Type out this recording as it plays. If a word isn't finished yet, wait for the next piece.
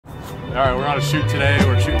All right, we're on a shoot today.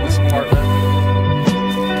 We're shooting this apartment.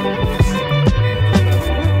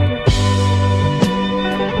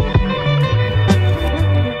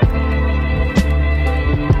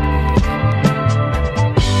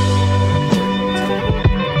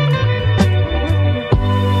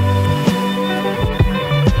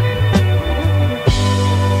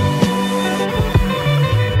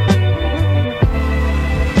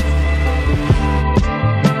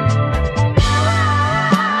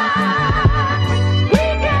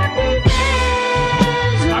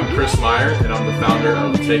 Meyer, and I'm the founder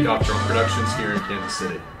of Takeoff Drone Productions here in Kansas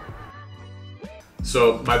City.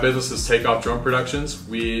 So my business is Takeoff Drone Productions.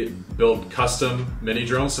 We build custom mini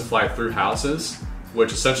drones to fly through houses,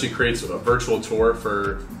 which essentially creates a virtual tour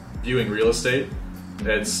for viewing real estate.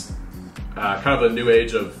 It's kind of a new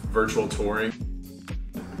age of virtual touring.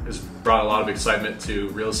 It's brought a lot of excitement to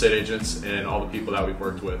real estate agents and all the people that we've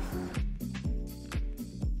worked with.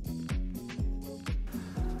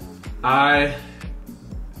 I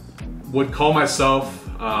would call myself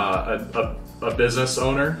a business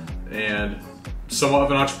owner and somewhat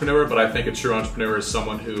of an entrepreneur, but I think a true entrepreneur is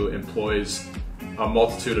someone who employs a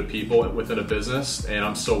multitude of people within a business, and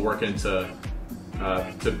I'm still working to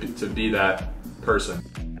be that person.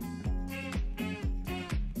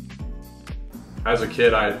 As a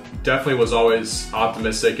kid, I definitely was always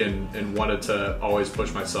optimistic and wanted to always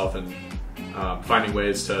push myself and finding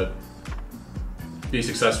ways to be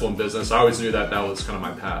successful in business. I always knew that that was kind of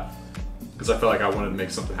my path, because I felt like I wanted to make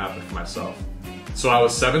something happen for myself. So I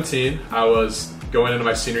was 17, I was going into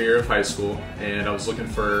my senior year of high school, and I was looking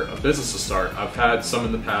for a business to start. I've had some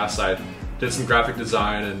in the past. I did some graphic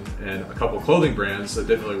design and a couple of clothing brands that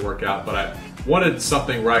didn't really work out, but I wanted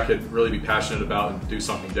something where I could really be passionate about and do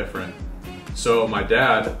something different. So my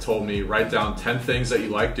dad told me, write down 10 things that you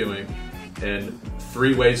like doing and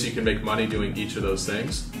 3 ways you can make money doing each of those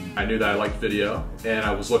things. I knew that I liked video, and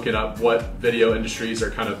I was looking up what video industries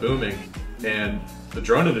are kind of booming, and the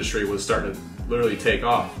drone industry was starting to literally take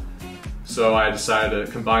off. So I decided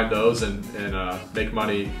to combine those and make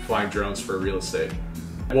money flying drones for real estate.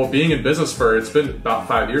 Well, being in business it's been about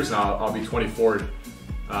 5 years now. I'll be 24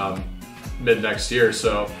 mid next year,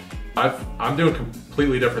 so I'm doing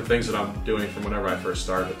completely different things than I'm doing from whenever I first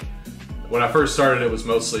started. When I first started, it was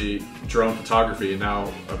mostly drone photography, and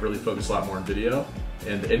now I've really focused a lot more on video.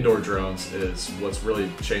 And the indoor drones is what's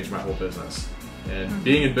really changed my whole business. And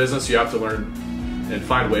being in business, you have to learn and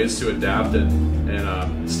find ways to adapt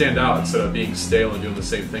and stand out. Instead of being stale and doing the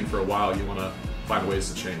same thing for a while, you want to find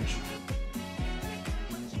ways to change.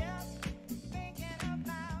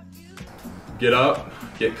 Get up,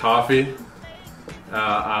 get coffee.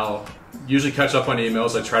 I'll usually catch up on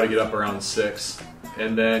emails. I try to get up around 6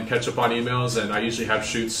 and then catch up on emails, and I usually have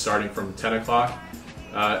shoots starting from 10 o'clock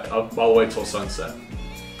up all the way till sunset.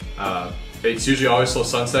 It's usually always till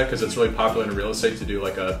sunset because it's really popular in real estate to do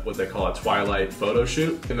like what they call a twilight photo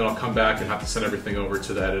shoot, and then I'll come back and have to send everything over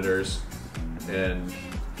to the editors, and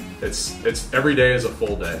it's every day is a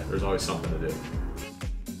full day. There's always something to do.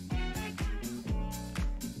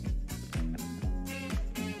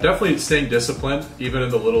 Definitely staying disciplined, even in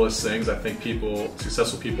the littlest things. I think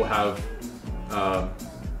successful people have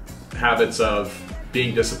habits of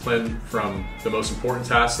being disciplined from the most important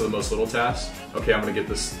tasks to the most little tasks. Okay, I'm gonna get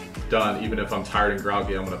this done, even if I'm tired and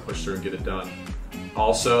groggy, I'm gonna push through and get it done.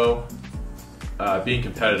 Also, being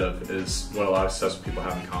competitive is what a lot of successful people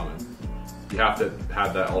have in common. You have to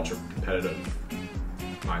have that ultra competitive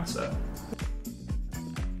mindset.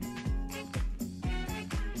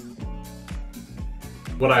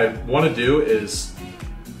 What I wanna do is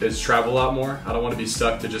travel a lot more. I don't wanna be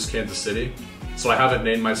stuck to just Kansas City. So I haven't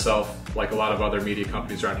named myself like a lot of other media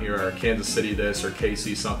companies around here are Kansas City this or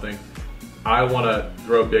KC something. I want to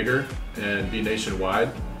grow bigger and be nationwide.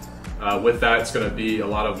 With that, it's going to be a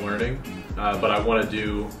lot of learning, but I want to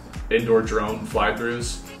do indoor drone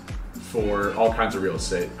fly-throughs for all kinds of real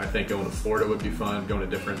estate. I think going to Florida would be fun, going to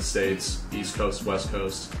different states, East Coast, West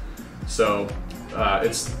Coast. So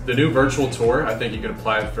it's the new virtual tour. I think you can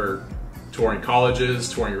apply it for touring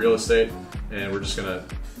colleges, touring real estate, and we're just going to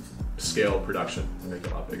scale production and make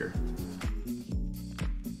it a lot bigger.